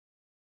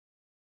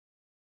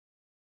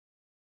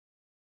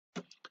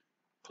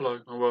Hello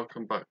and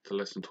welcome back to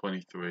lesson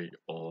 23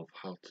 of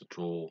how to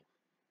draw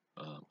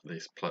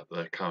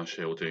the Cowan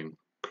Sheldon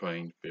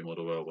crane for your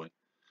model railway.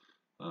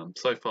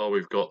 So far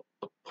we've got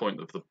the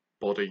point of the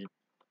body,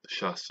 the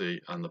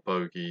chassis and the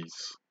bogies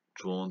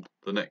drawn.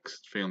 The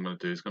next thing I'm going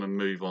to do is going to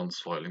move on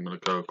slightly. I'm going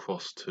to go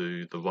across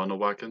to the runner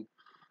wagon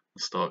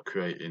and start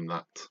creating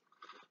that.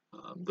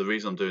 The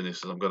reason I'm doing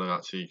this is I'm going to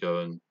actually go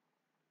and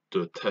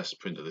do a test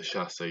print of the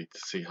chassis to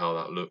see how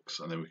that looks,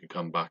 and then we can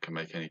come back and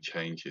make any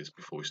changes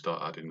before we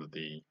start adding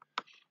the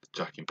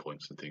jacking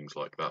points and things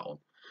like that on.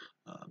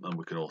 And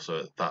we can also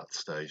at that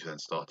stage then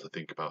start to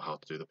think about how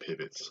to do the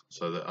pivots.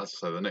 So that, as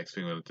I say, the next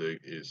thing I'm going to do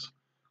is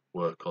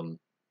work on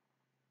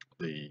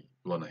the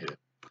runner here.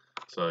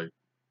 So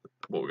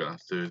what we're going to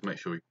have to do is make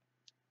sure we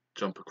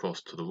jump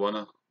across to the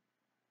runner,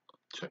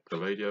 check the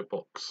radio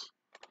box,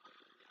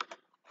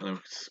 and then we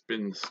can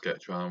spin the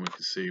sketch around. We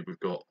can see we've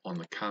got on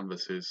the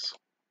canvases,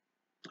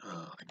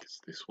 I think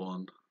it's this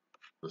one,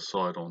 the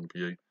side on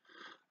view.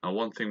 Now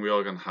one thing we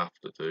are going to have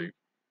to do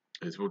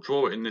is we'll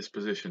draw it in this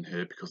position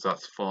here because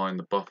that's fine,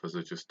 the buffers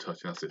are just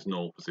touching, that's its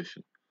normal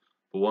position.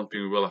 But one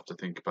thing we will have to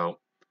think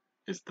about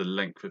is the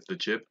length of the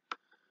jib,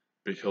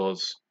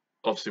 because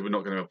obviously we're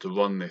not going to be able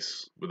to run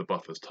this with the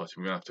buffers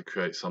touching. We're going to have to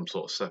create some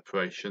sort of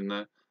separation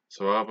there.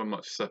 So however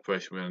much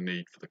separation we're going to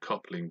need for the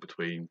coupling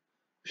between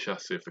the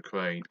chassis of the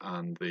crane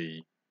and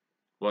the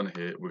runner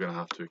here, we're going to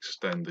have to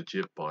extend the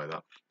jib by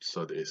that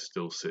so that it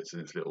still sits in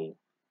its little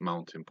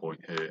mounting point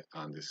here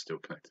and is still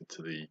connected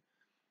to the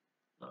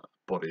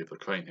body of the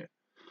crane here.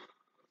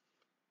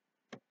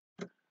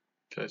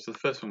 Okay, so the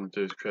first thing we'll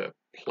do is create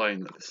a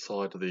plane that the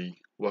side of the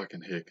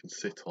wagon here can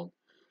sit on.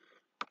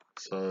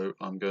 So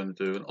I'm going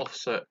to do an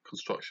offset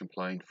construction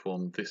plane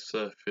from this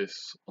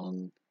surface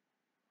on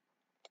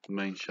the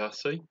main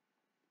chassis.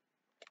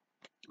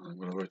 I'm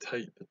going to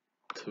rotate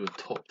to a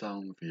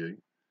top-down view.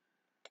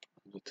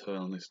 I'm going to turn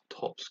on this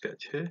top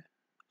sketch here,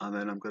 and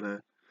then I'm going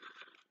to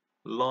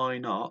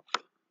line up.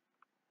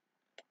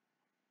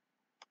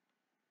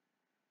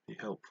 It'd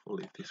be helpful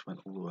if this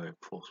went all the way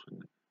across,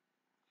 wouldn't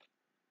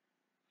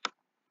it?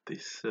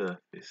 This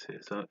surface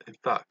here. So in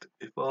fact,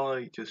 if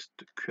I just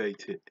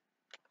create it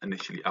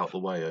initially out the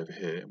way over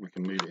here, we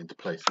can move it into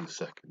place in a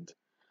second.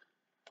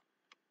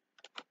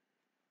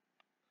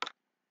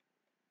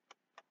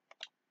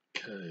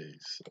 Okay,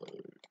 so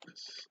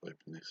let's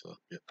open this up,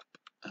 yep,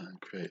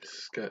 and create a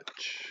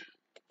sketch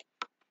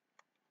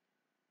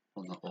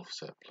on that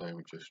offset plane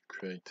we just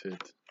created.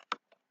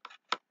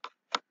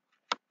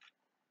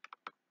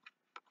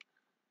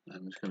 And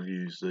I'm just going to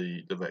use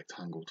the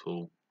rectangle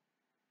tool.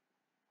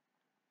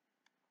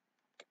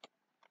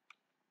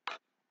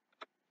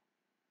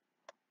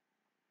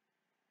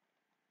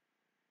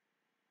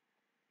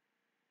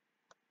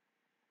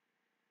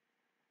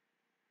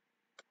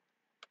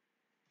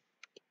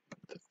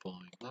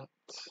 Define that.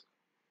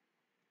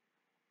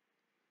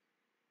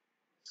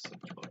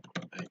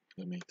 75.8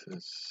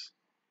 millimeters.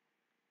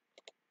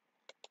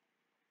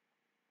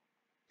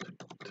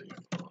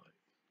 2.25.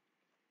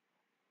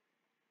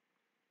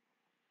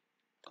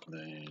 And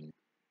then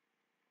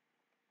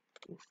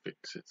we'll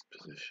fix its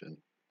position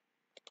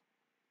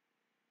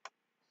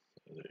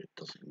so that it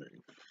doesn't move.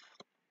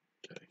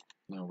 Okay,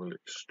 now we'll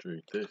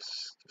extrude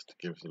this just to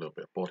give us a little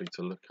bit of body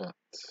to look at.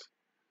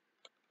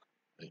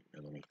 8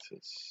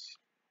 millimeters.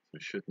 We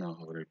should now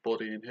have a new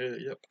body in here,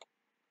 yep.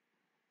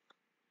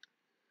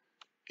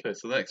 Okay,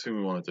 so the next thing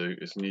we want to do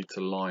is need to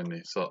line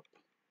this up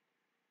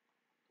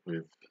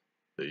with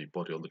the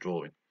body on the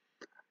drawing.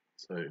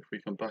 So if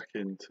we come back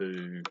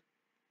into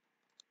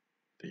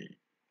the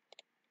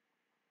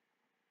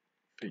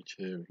feature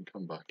here, we can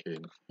come back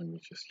in and we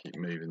just keep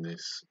moving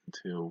this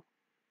until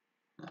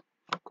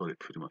I've got it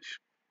pretty much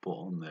spot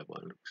on there by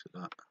the looks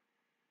of that.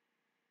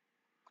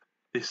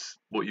 This,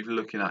 what you're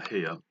looking at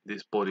here,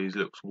 this body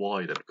looks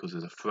wider because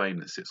there's a frame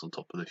that sits on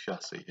top of the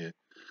chassis here.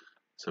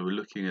 So we're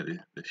looking at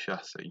the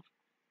chassis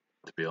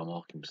to be our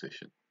marking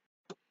position.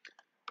 So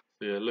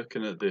yeah,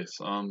 looking at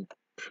this, I'm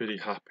pretty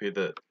happy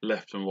that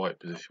left and right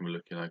position we're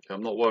looking okay.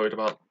 I'm not worried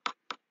about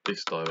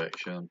this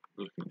direction, I'm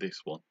looking at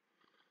this one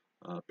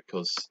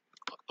because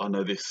I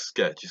know this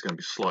sketch is going to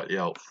be slightly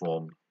out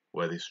from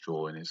where this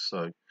drawing is.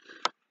 So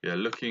yeah,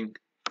 looking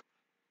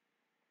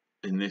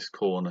in this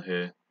corner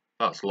here,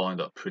 that's lined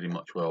up pretty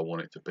much where I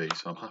want it to be,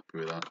 so I'm happy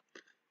with that.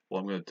 What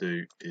I'm going to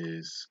do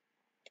is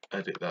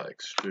edit that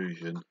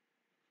extrusion.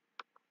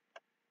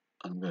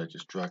 I'm going to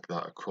just drag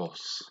that across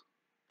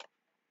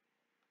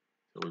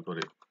so we've got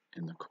it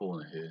in the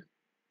corner here.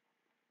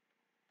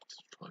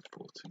 Let's try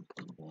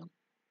 14.1. No,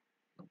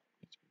 it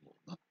needs to be more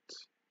than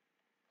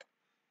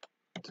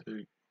that.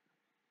 2,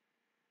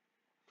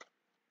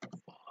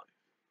 5.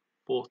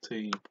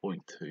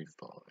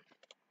 14.25.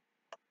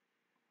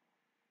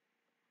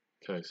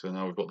 Okay, so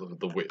now we've got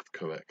the width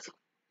correct.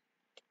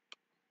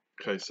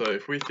 Okay, so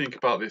if we think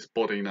about this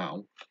body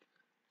now,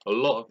 a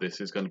lot of this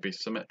is going to be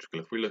symmetrical.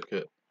 If we look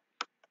at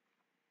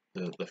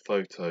the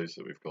photos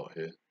that we've got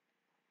here,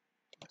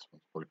 this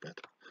one's probably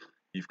better.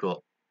 You've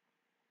got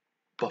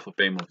buffer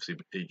beam, obviously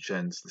each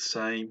end's the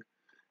same.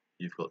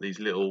 You've got these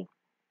little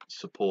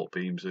support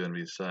beams are going to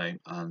be the same,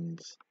 and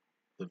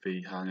the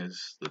V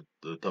hangers,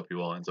 the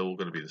W irons, are all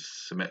going to be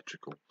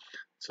symmetrical.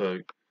 So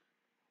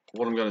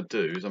what I'm going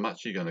to do is I'm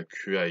actually going to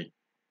create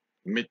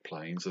mid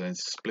planes and then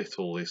split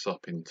all this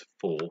up into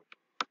 4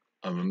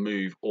 and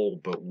remove all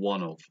but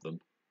one of them,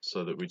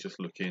 so that we're just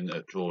looking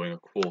at drawing a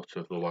quarter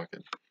of the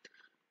wagon.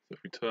 So if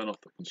we turn off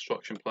the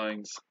construction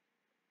planes,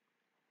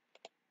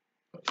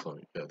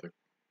 the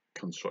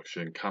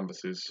construction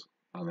canvases,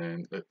 and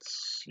then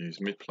let's use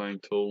mid-plane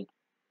tool,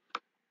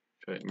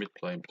 create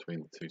mid-plane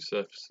between the two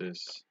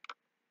surfaces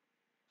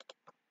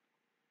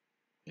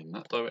in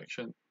that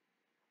direction,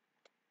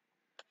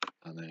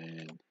 and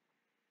then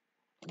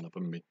another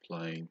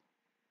mid-plane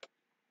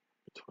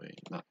between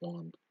that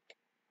one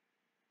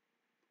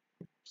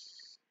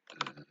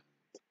and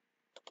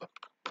that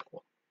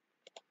one.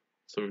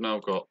 So we've now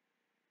got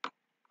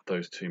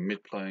those two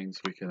mid-planes.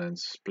 We can then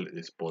split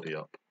this body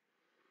up.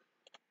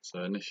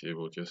 So initially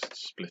we'll just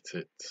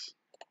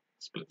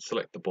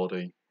select the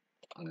body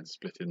and then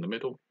split in the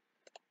middle,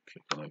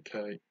 click on OK,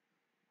 and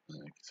you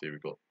can see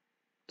we've got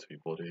two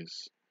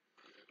bodies,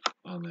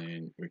 and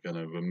then we're going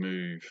to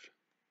remove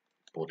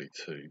body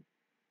 2.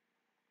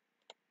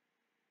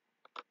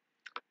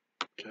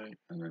 Okay,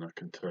 and then I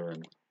can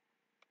turn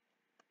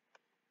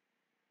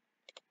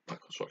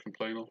that construction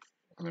plane off,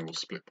 and then we'll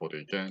split body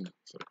again.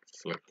 So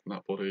select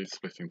that body,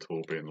 splitting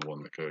tool being the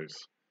one that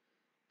goes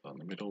down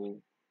the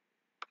middle,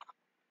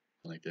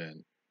 and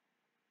again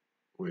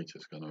we're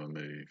just going to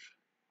remove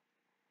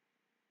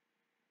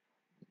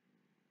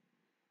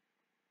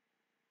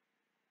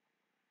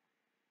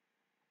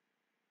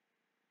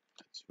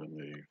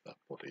that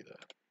body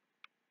there.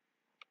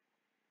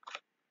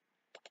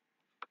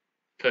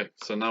 Okay,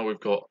 so now we've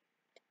got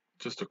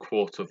just a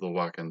quarter of the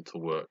wagon to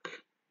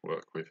work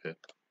with here.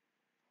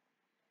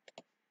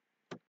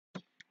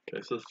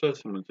 Okay, so the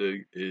first thing I'm going to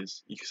do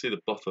is, you can see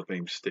the buffer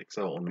beam sticks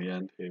out on the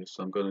end here,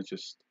 so I'm going to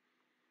just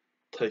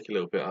take a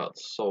little bit out of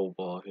the sole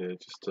bar here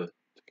just to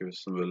give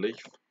us some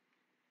relief.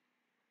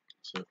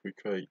 So if we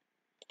create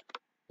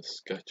a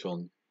sketch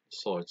on the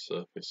side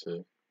surface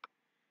here,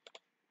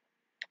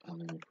 and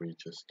then if we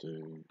just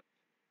do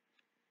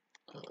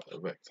a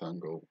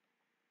rectangle,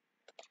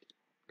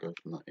 go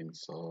from that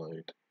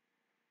inside,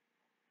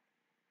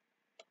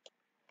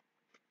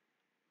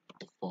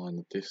 define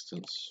the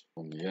distance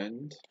from the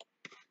end,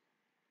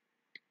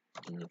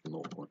 move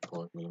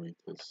 0.5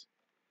 millimeters,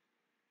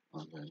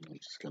 and then I'm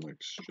just going to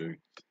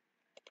extrude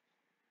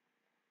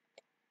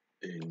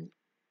in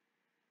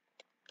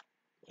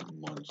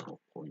minus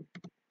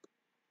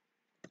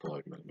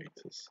 0.5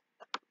 millimeters.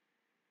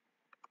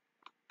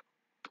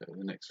 Okay,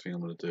 the next thing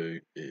I'm going to do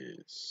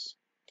is,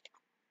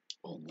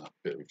 on that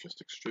bit we've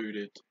just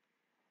extruded,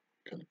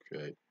 I'm going to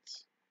create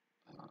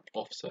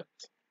offset.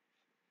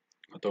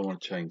 I don't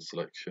want to change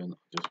selection, I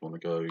just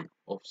want to go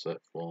offset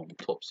from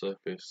top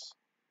surface,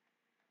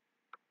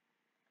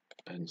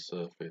 end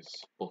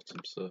surface,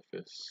 bottom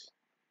surface,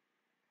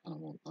 and I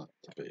want that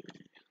to be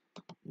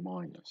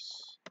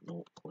minus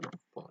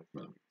 0.5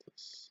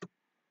 millimeters.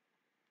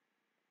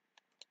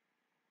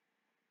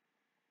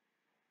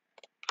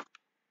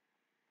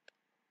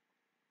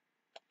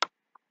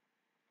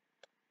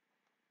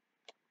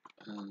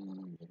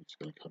 And I'm just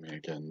going to come in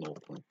again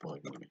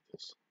 0.5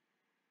 millimeters.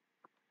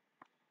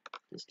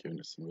 Just giving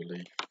it some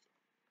relief.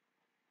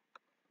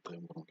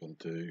 Then what I'm going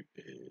to do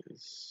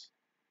is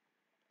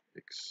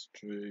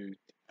extrude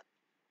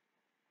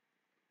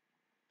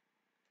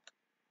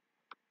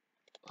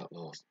that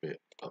last bit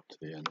up to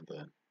the end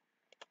there.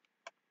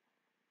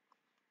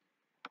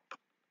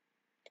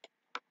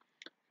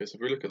 Okay, so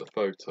if we look at the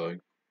photo,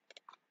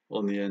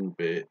 on the end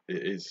bit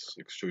it is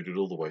extruded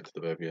all the way to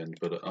the very end,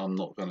 but I'm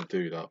not going to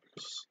do that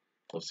because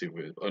obviously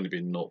we've only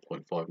been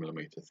 0.5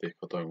 millimeter thick.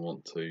 I don't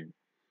want to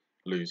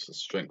lose the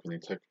strength and the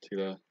integrity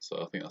there,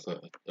 so I think that's a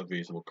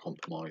reasonable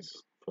compromise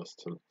for us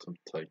to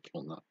take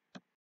on that.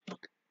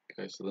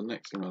 Okay, so the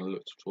next thing I'm going to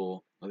look to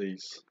draw are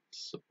these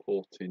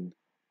supporting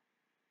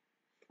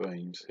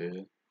frames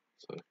here.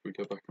 So if we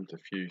go back into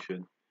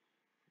Fusion,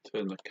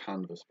 turn the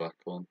canvas back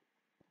on,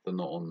 they're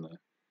not on there.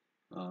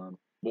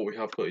 What we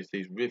have got is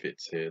these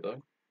rivets here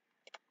though,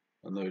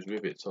 and those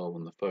rivets are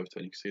on the photo,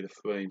 and you can see the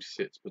frame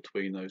sits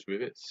between those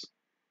rivets.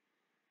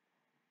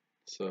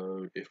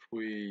 So if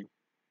we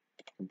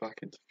come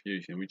back into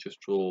Fusion, we just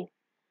draw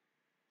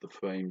the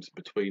frames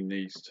between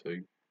these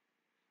two,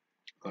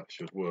 that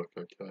should work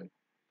okay.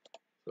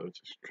 So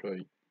just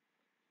create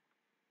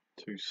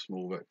two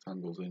small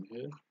rectangles in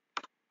here.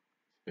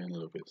 It's been a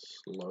little bit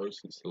slow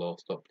since the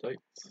last update.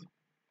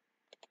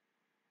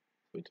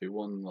 So do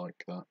one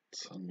like that.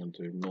 I'm going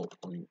to do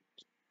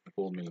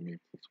 0.4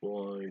 millimeters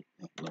wide,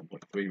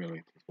 0.3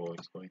 millimeters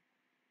wide, sorry.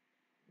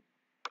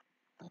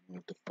 And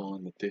we'll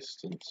define the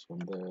distance from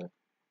there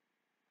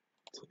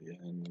to the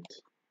end,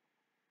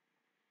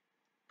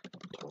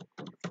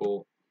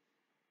 12.4,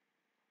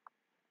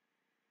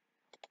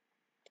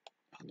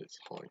 and its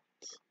height.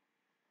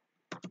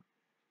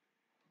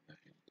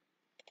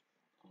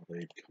 Are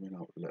they coming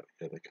out level?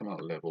 Yeah, they come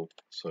out level.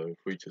 So if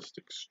we just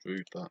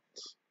extrude that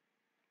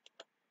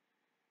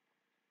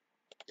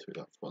to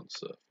that front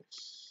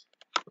surface.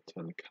 I'll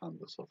turn the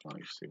canvas off now,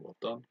 you see what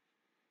I've done.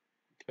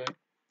 Okay,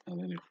 and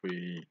then if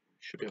we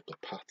should be able to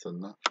pattern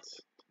that,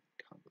 turn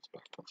the canvas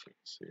back on so you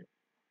can see it.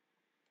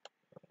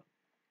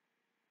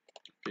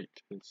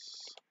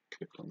 Features,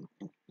 click on,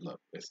 no,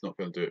 it's not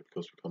going to do it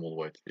because we've come all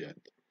the way to the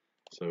end.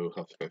 So we'll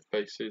have to go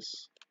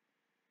faces,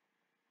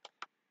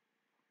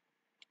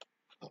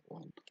 that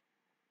one,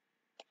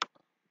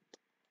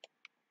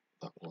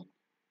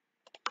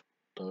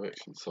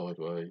 direction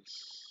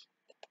sideways,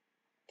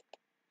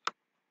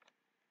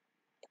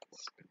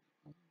 spin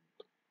around,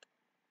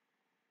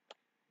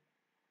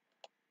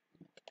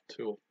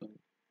 two of them,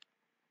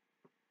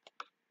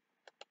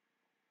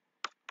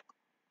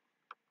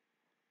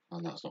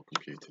 and that's not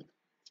computing.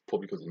 It's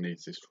probably because it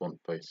needs this front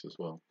face as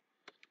well.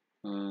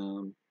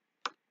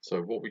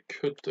 So what we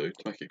could do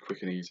to make it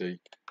quick and easy,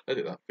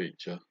 edit that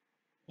feature,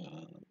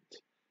 and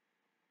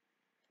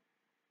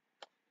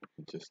we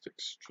can just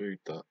extrude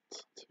that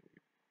to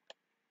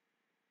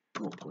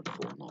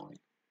 0.49.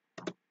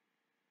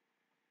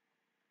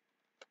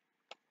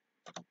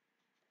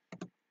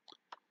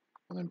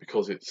 And then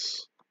because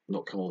it's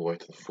not come all the way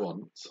to the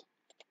front,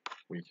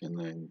 we can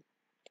then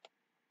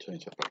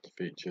change that back to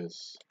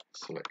features,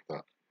 select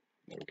that,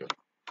 there we go.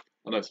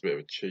 I know it's a bit of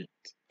a cheat,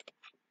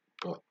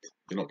 but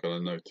you're not going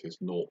to notice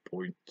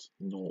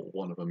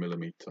 0.01 of a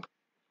millimeter.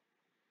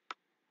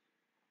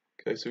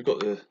 Okay, so we've got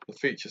the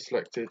feature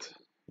selected,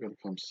 we're going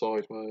to come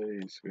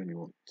sideways, we only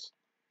want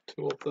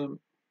two of them.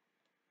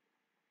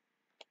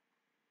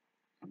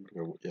 I'm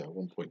going to go, yeah,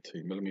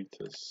 1.2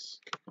 millimeters,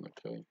 click on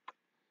OK.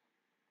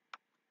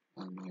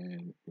 And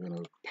then we're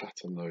going to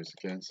pattern those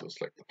again, so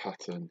select the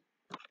pattern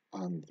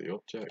and the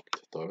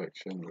object,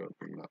 direction, we're going to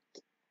bring that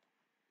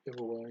the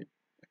other way.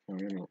 Okay,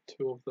 we only want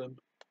two of them.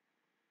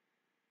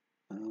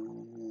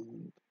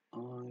 And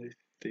I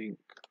think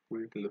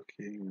we're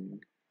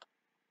looking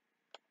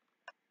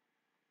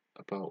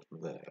about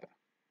there.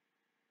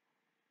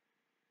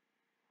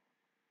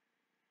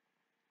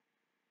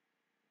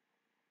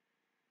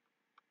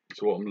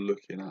 So what I'm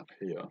looking at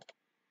here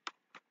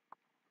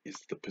is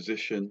the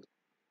position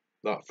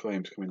that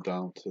frame's coming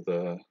down to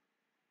there,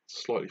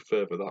 slightly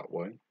further that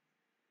way,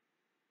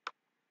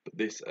 but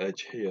this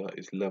edge here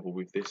is level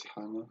with this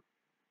hanger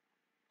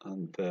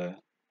and there.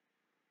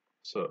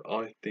 So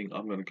I think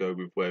I'm going to go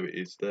with where it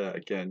is there.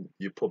 Again,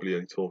 you're probably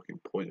only talking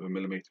 0.1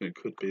 millimeter. It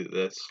could be that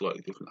there's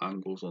slightly different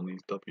angles on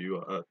these the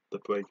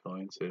brake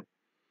irons here.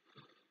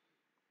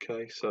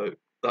 Okay, so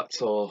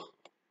that's our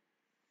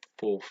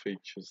 4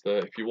 features there.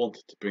 If you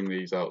wanted to bring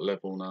these out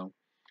level now,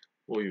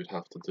 all you would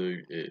have to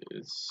do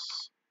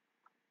is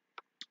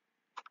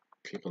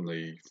click on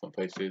the front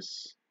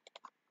faces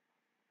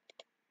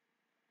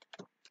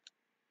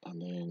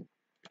and then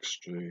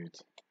extrude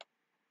to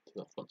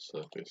that front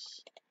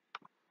surface.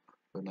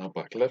 We're now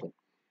back level.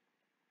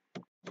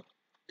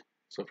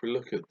 So if we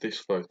look at this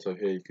photo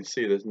here, you can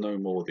see there's no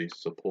more of these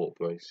support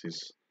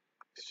braces.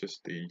 It's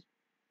just the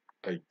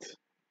 8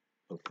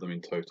 of them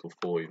in total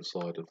for either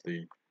side of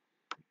the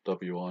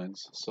W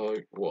irons. So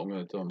what I'm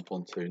going to jump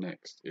onto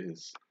next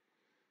is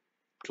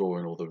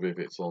drawing all the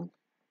rivets on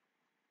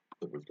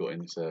that we've got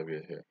in this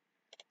area here.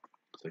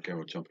 So again,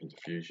 we'll jump into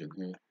Fusion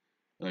here.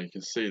 Now you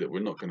can see that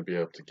we're not going to be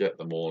able to get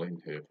them all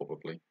in here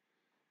probably.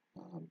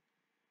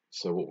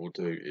 So what we'll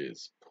do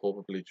is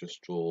probably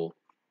just draw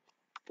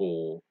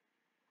the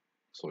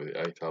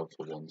 8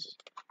 outer ones.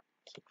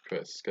 So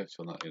create a sketch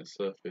on that inner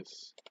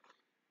surface.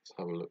 Let's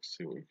have a look,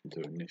 see what we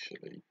can do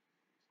initially.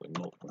 So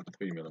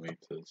 0.3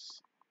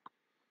 millimeters.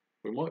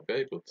 We might be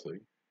able to,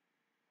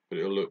 but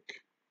it'll look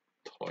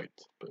tight,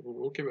 but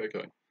we'll give it a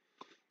go.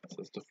 So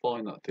let's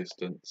define that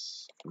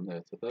distance from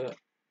there to there.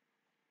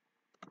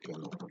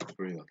 Again, 0.3, that's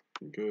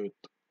looking good.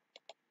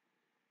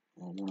 I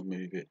want to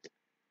move it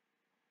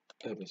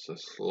ever so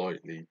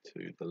slightly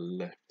to the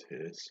left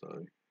here,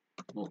 so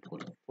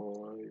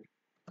 0.5.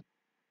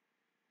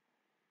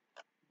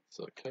 It's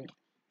okay.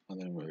 And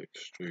then we'll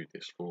extrude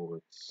this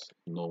forwards,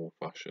 normal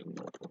fashion,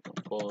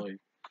 0.15,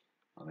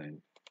 and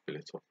then fill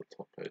it off the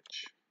top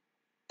edge,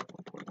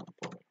 0.15.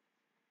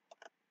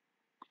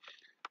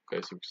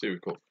 Okay, so we can see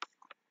we've got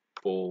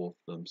 4 of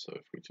them, so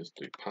if we just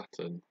do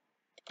pattern,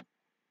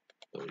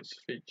 those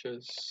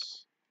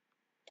features,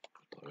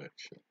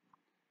 direction,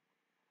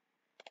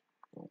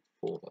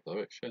 for that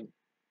direction,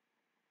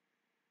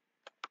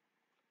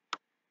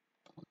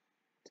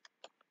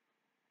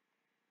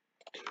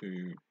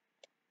 2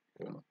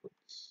 going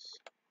upwards.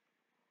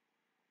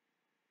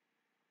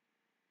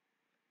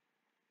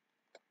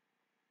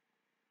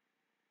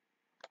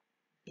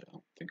 Yeah, I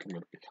think I'm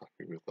going to be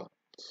happy with that,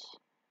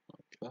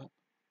 like that.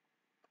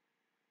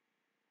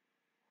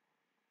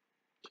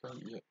 Okay,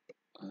 yep,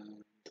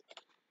 and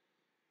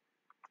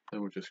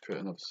then we'll just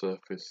create another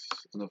surface,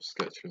 another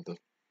sketch with the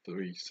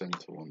 3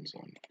 center ones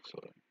on, so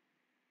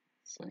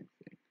same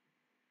thing.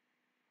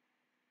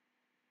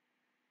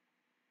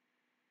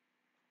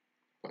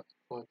 But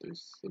if I do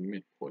the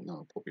midpoint now,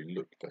 it'll probably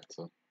look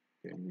better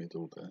in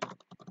middle there.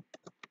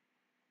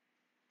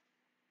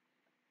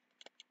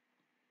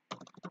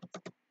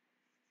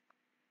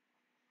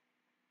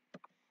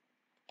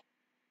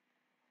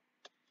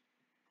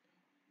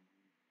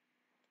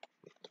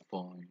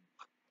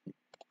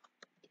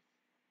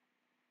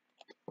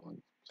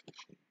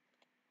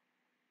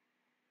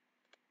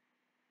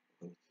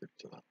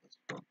 to that, that's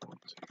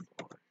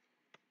 1.25.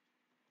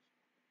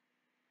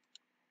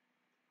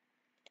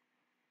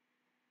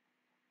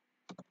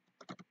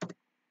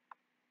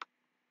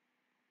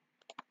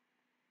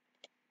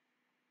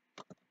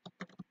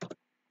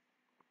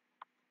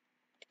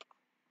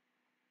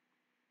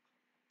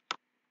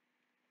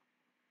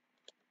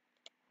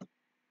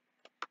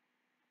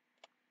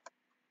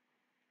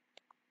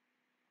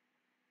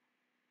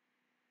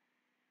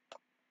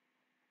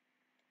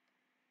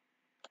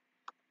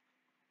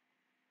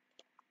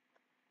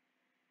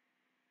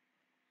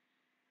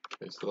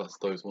 Okay, so that's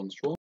those ones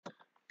drawn.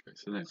 Okay,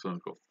 so the next one,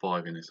 I've got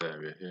 5 in this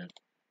area here.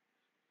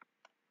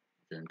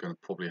 Okay, I'm going to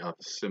probably have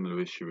a similar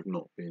issue with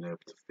not being able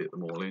to fit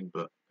them all in,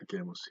 but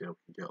again, we'll see how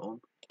we can get on.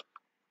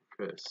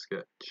 Create a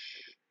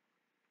sketch.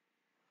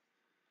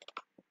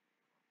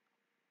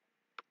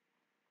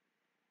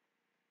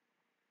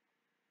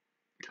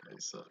 Okay,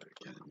 so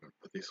again, I'm going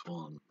to put this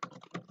one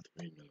at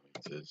 3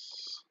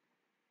 millimeters.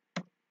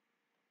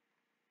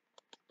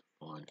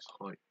 Define its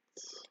height.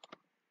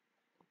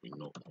 Probably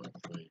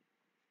 0.3.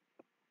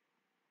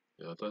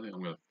 Yeah, I don't think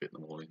I'm going to fit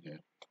them all in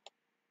here.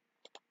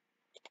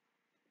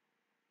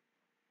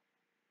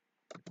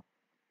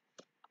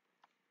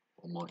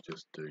 I might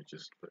just do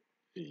just for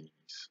ease.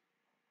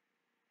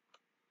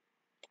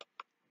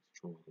 Let's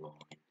draw a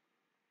line,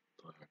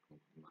 diagonal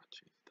that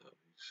matches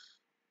those.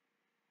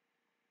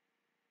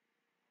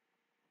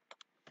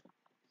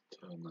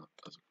 Turn that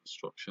as a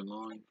construction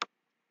line.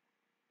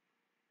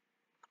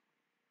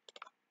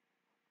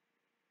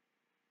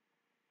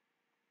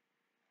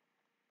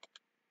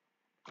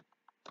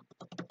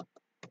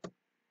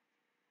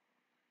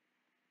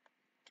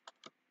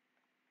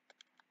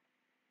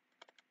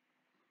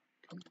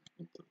 Come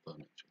into the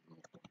dimension 0.3.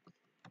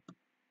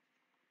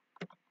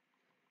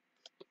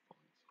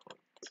 Define its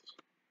height.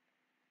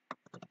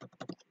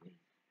 3.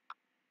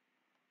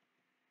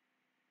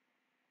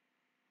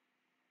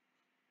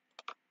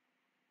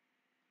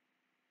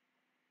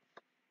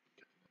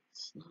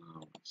 Let's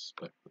now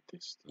inspect the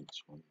distance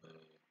from there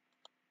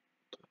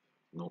to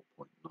 0.925.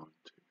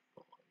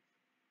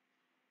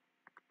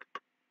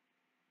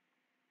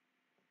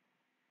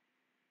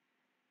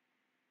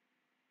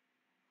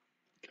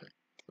 Okay,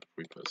 so if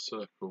we put a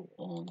circle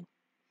on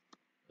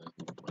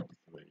 0.3,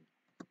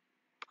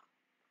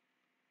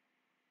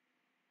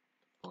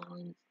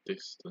 define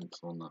distance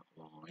on that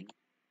line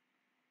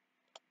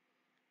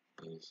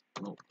as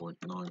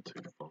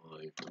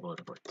 0.925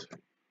 divided by 2.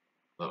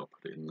 That'll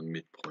put it in the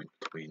midpoint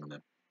between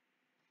them.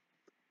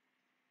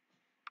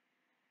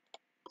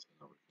 So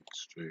now we can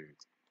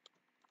extrude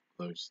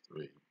those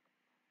 3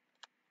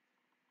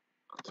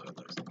 and turn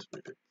those into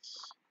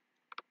rivets.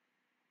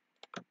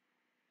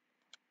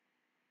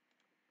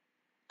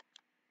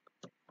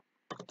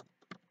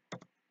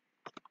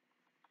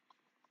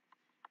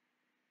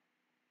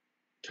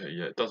 Okay,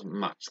 yeah, it doesn't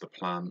match the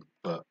plan,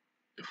 but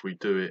if we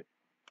do it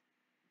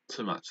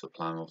to match the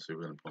plan, obviously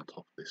we're going to be on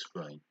top of this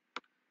frame.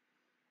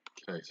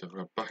 Okay, so if we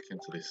go back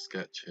into this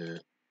sketch here,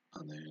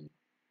 and then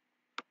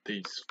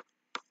these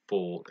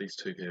 2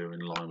 here are in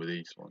line with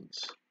these ones.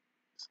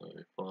 So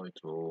if I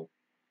draw,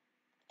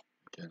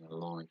 again, a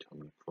line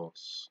coming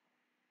across,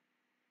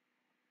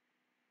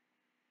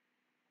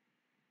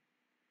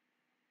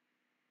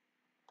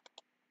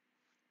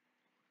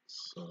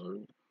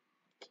 so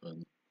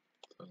turn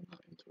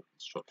that into a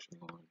construction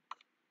line,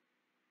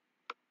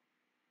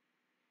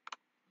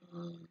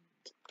 and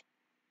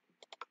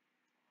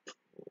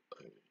draw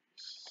a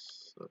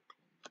circle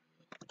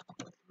on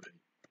there, 3.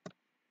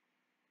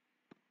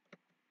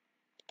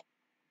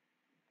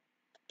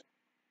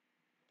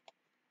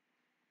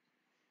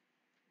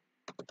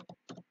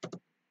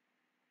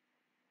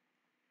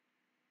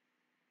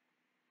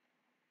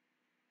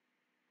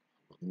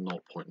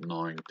 Got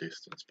 0.9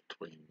 distance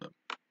between them.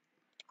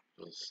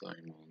 Do the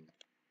same on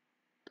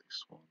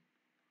this one.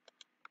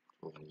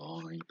 Draw a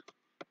line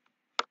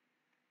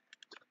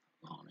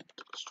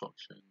to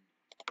construction.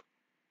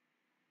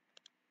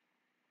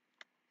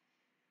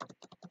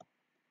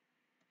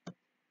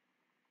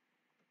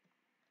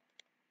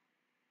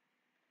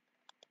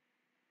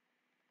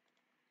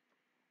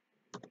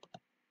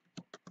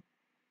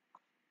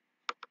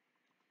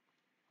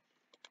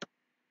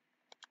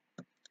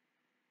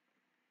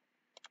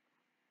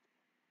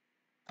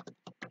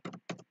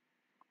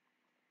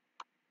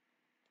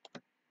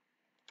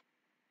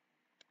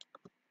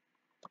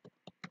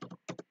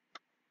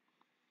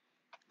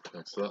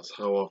 Okay, so that's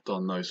how I've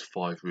done those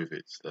 5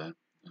 rivets there.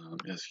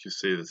 As you can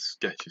see, the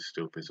sketch is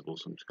still visible,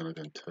 so I'm just going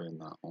to go and turn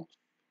that off.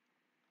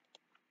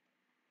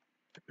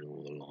 Maybe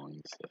all the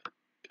lines there.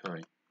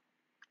 Okay.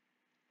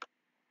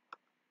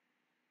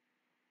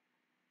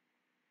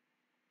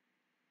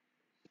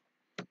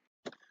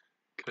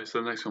 Okay, so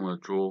the next one I'm going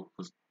to draw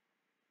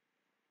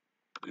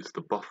is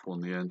the buff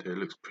on the end here. It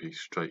looks pretty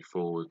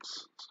straightforward.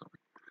 So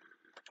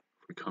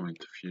if we come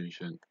into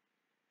Fusion,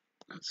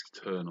 let's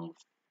turn off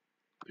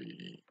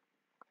the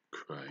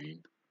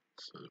crane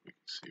so that we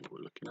can see what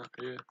we're looking at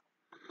here.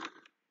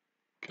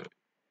 Okay,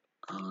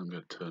 I'm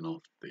going to turn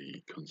off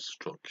the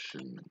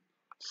construction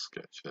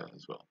sketch there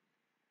as well.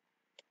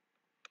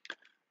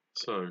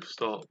 So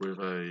start with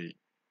a,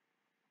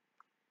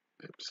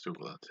 still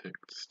got that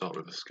ticked, start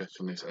with a sketch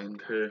on this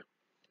end here,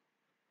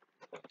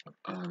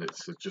 and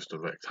it's just a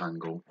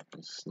rectangle,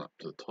 and snap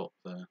to the top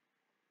there.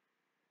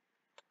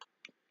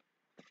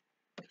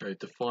 Okay,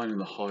 defining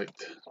the height,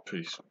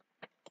 pretty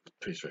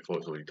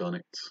straightforward, it's already done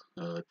it.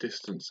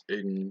 Distance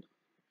in,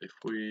 if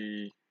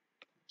we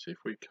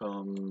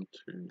come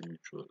to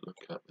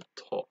look at the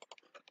top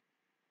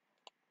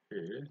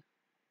here,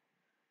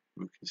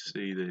 we can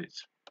see that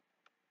it's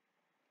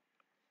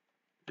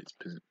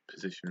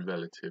position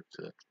relative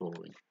to that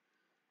drawing.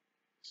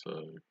 So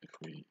if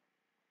we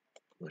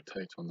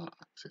rotate on that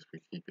axis,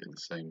 we keep it in the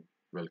same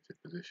relative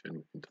position,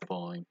 we can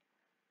define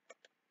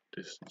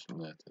distance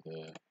from there to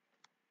there.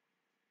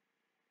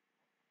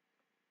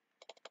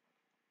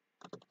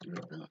 We're going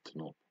to bring that to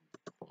 0.5,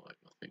 I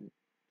think.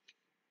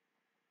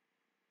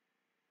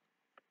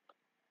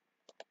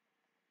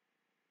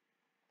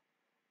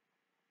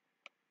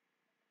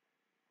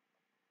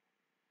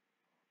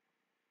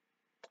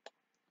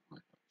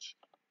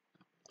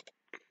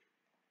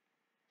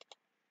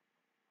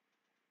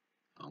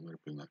 I'm going to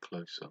bring that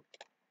closer.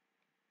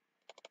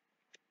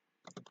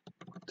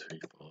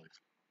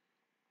 0.25.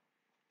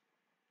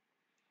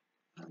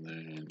 And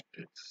then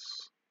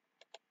its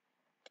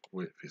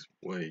width is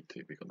way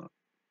too big on that.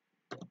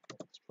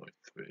 Let's try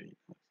 3.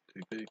 That's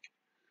too big.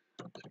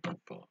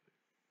 2.5.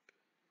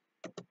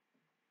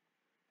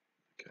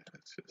 Okay,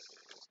 let's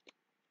just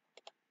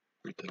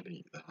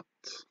delete that,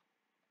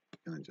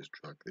 and then just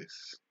drag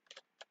this,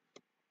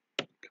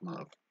 come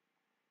out of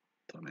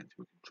dimension.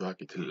 We can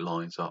drag it till it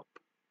lines up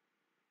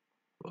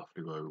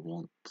roughly where we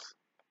want.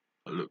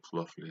 It looks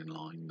roughly in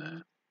line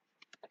there.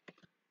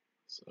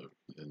 So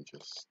then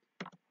just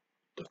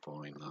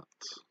define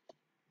that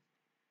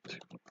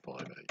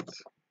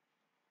 2.58.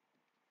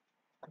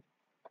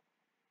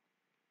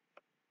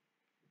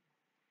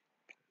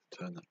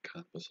 Turn that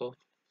canvas off,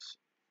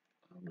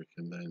 and we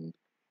can then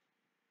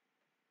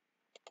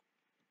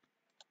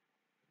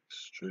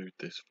extrude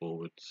this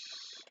forwards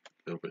a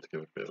little bit to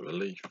give a bit of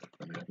relief.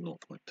 We're going to get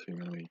 0.2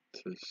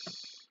 millimeters.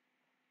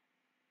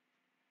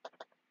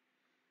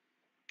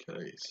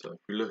 Okay, so if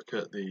we look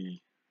at the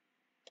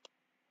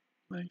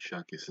main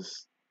shank,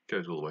 this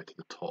goes all the way to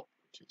the top,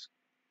 which is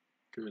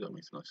good. That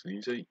makes it nice and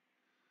easy.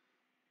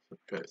 So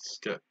create a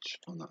sketch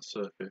on that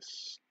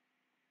surface.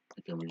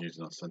 Again, we're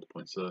using our center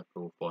point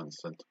circle. Find the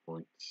center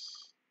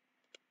points.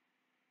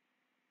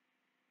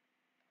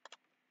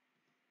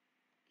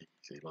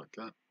 Easy like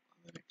that.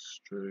 And then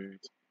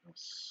extrude. I'll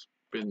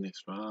spin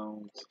this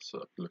round so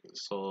I can look at the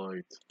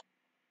side.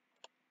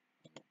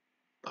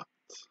 That.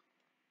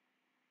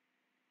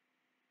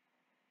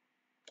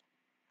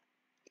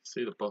 You can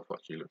see the buff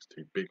actually looks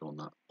too big on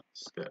that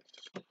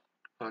sketch. In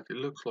fact, it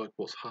looks like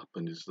what's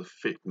happened is the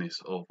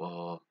thickness of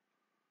our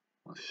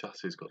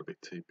chassis's got a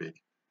bit too big.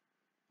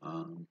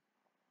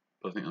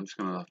 But I think I'm just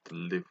going to have to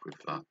live with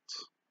that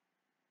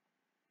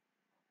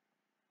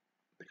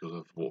because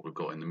of what we've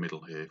got in the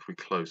middle here. If we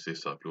close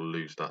this up, you'll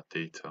lose that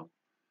detail.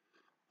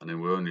 And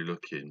then we're only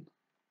looking,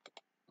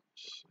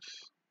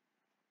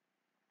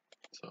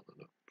 let's have a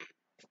look.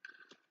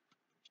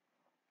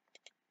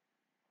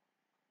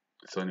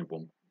 It's only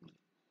one.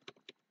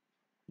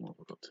 What have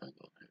we got turned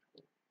on here?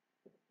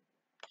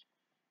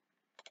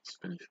 Let's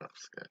finish that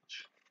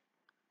sketch.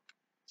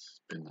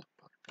 Spin that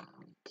back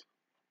round.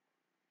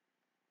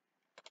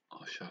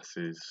 Our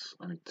chassis is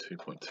only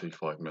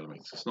 2.25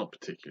 millimeters. It's not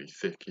particularly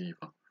thick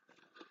either.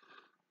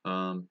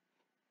 Okay,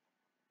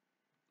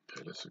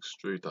 let's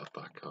extrude that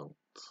back out.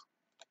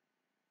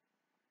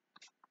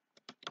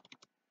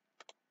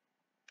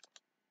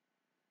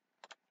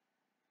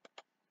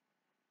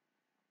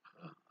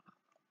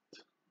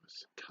 Where's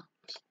the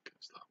canvas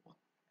against that one?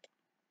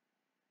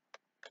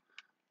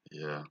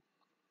 Yeah.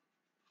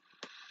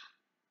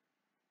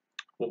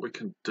 What we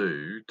can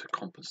do to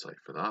compensate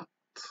for that,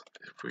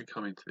 if we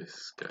come into this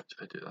sketch,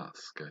 edit that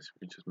sketch,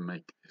 we can just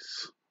make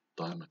this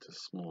diameter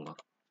smaller.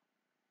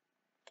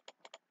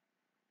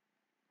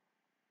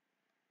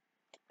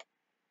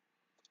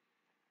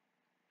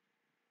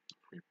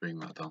 If we bring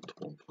that down to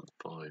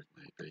 1.5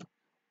 maybe.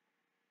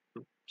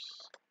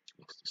 Oops,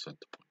 lost the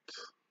center point.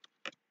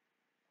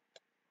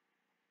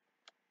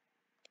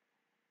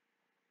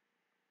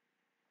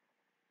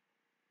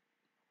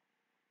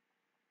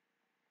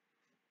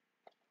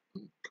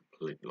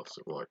 Completely lost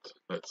it. Right,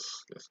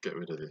 let's get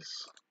rid of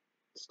this.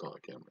 Start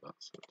again with that.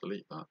 So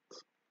delete that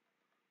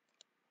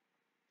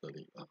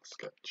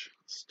sketch.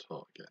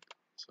 Start again.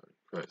 So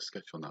create a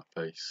sketch on that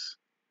face.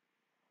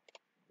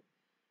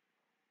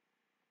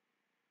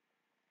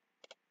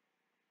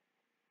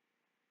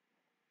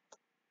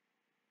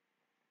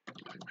 I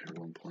think maybe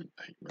 1.8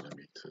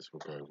 millimeters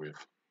we'll go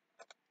with.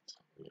 Let's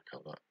have a look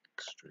how that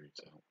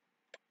extrudes out.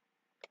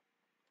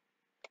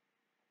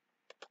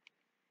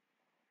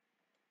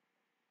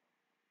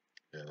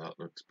 Yeah, that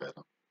looks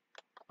better.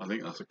 I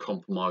think that's a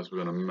compromise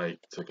we're going to make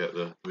to get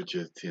the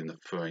rigidity in the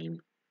frame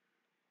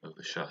of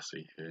the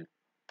chassis here.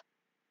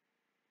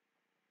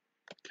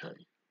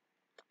 Okay.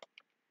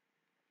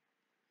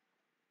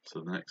 So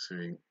the next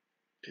thing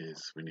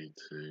is we need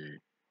to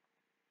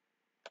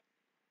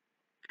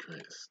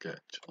create a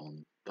sketch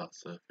on that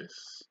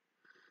surface.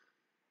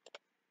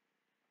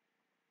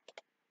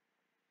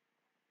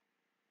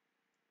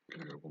 I'm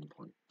going to go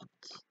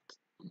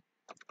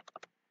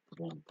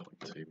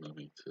 1.2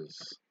 millimeters.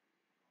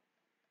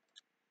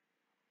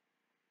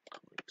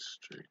 I'll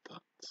extrude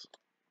that.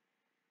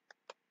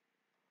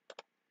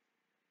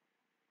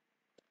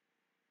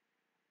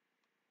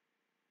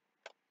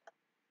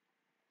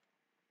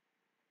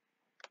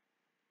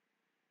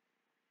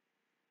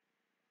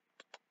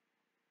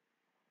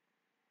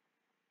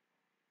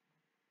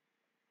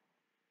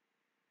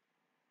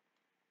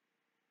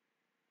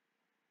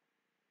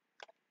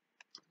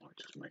 I might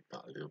just make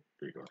that a little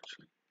bigger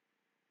actually.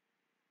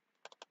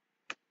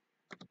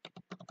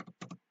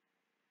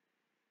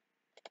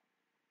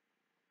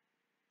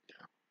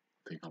 Yeah,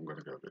 I think I'm going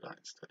to go with that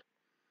instead.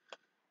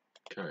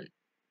 Okay, let's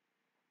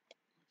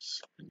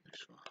spin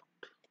this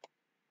round.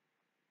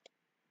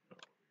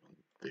 On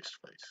this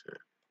face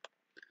here.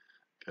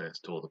 Okay, let's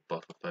draw the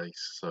buffer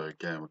face. So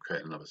again, we're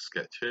creating another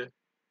sketch here.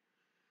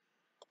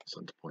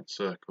 Center point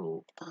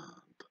circle,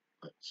 and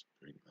let's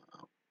bring that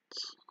out.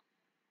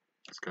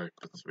 Let's go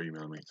for 3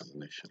 millimeters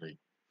initially.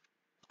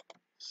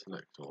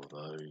 Select all of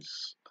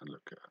those and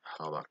look at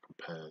how that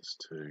compares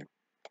to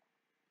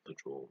the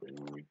drawing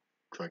when we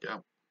drag it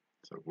out.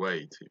 So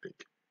way too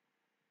big.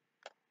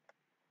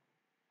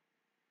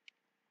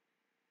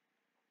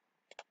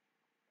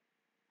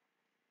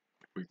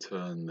 If we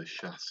turn the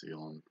chassis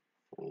on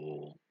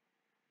for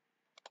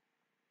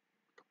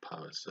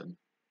comparison,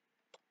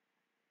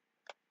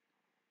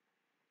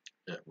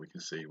 yeah, we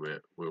can see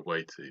we're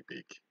way too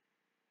big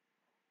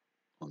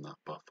on that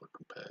buffer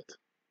compared.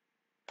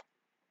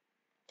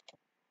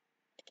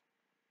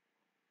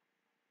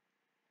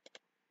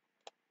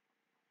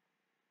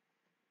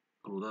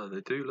 Although they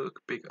do look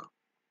bigger,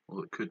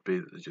 or it could be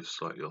that they're just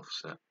slightly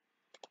offset.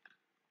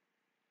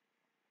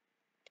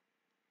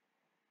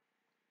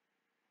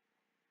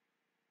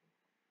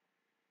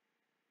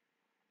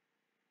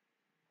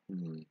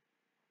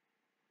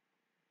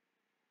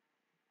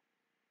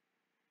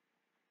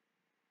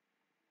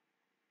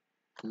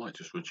 I might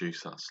just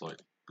reduce that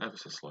slightly, ever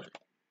so slightly.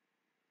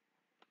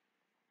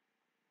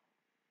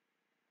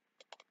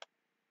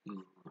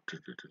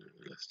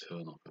 Let's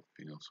turn off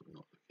everything else we're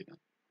not looking at.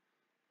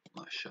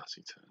 That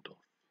chassis turned off.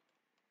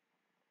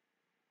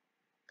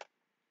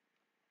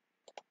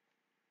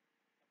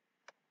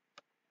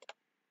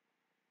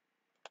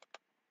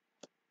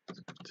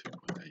 Let's go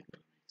 2.8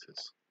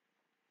 millimeters.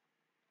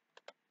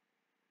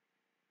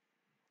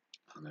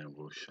 And then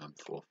we'll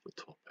chamfer off the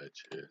top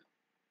edge here.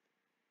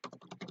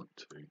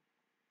 1.2.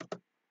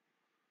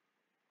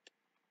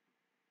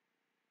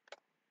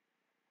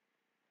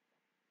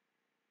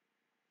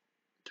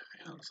 Okay,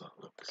 how does that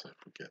look? So if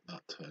we get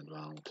that turned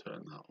around, we'll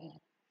turn that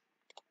off.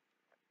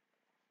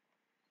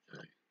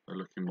 Okay, they're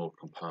looking more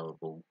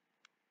comparable.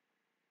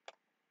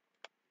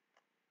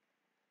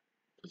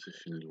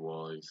 Positionally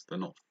wise, they're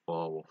not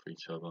far off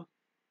each other.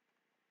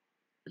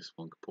 This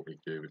one could probably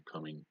do with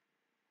coming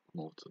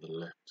more to the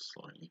left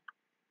slightly.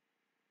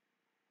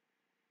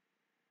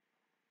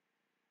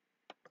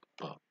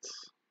 But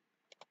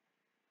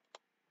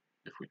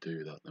if we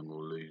do that, then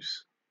we'll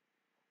lose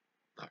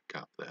that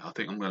gap there. I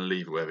think I'm going to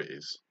leave it where it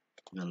is.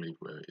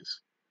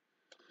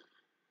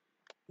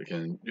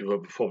 Again, you're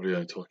probably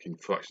only talking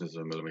fractions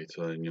of a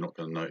millimeter, and you're not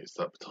going to notice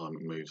that by the time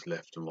it moves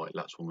left and right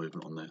lateral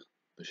movement on the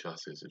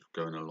chassis is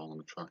going along on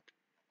the track.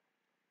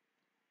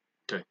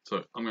 Okay,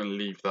 so I'm going to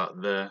leave that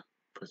there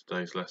for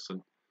today's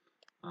lesson,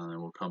 and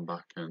then we'll come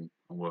back and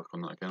work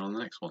on that again on the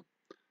next one.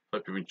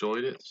 Hope you've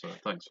enjoyed it, so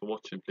thanks for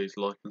watching. Please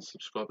like and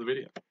subscribe the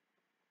video.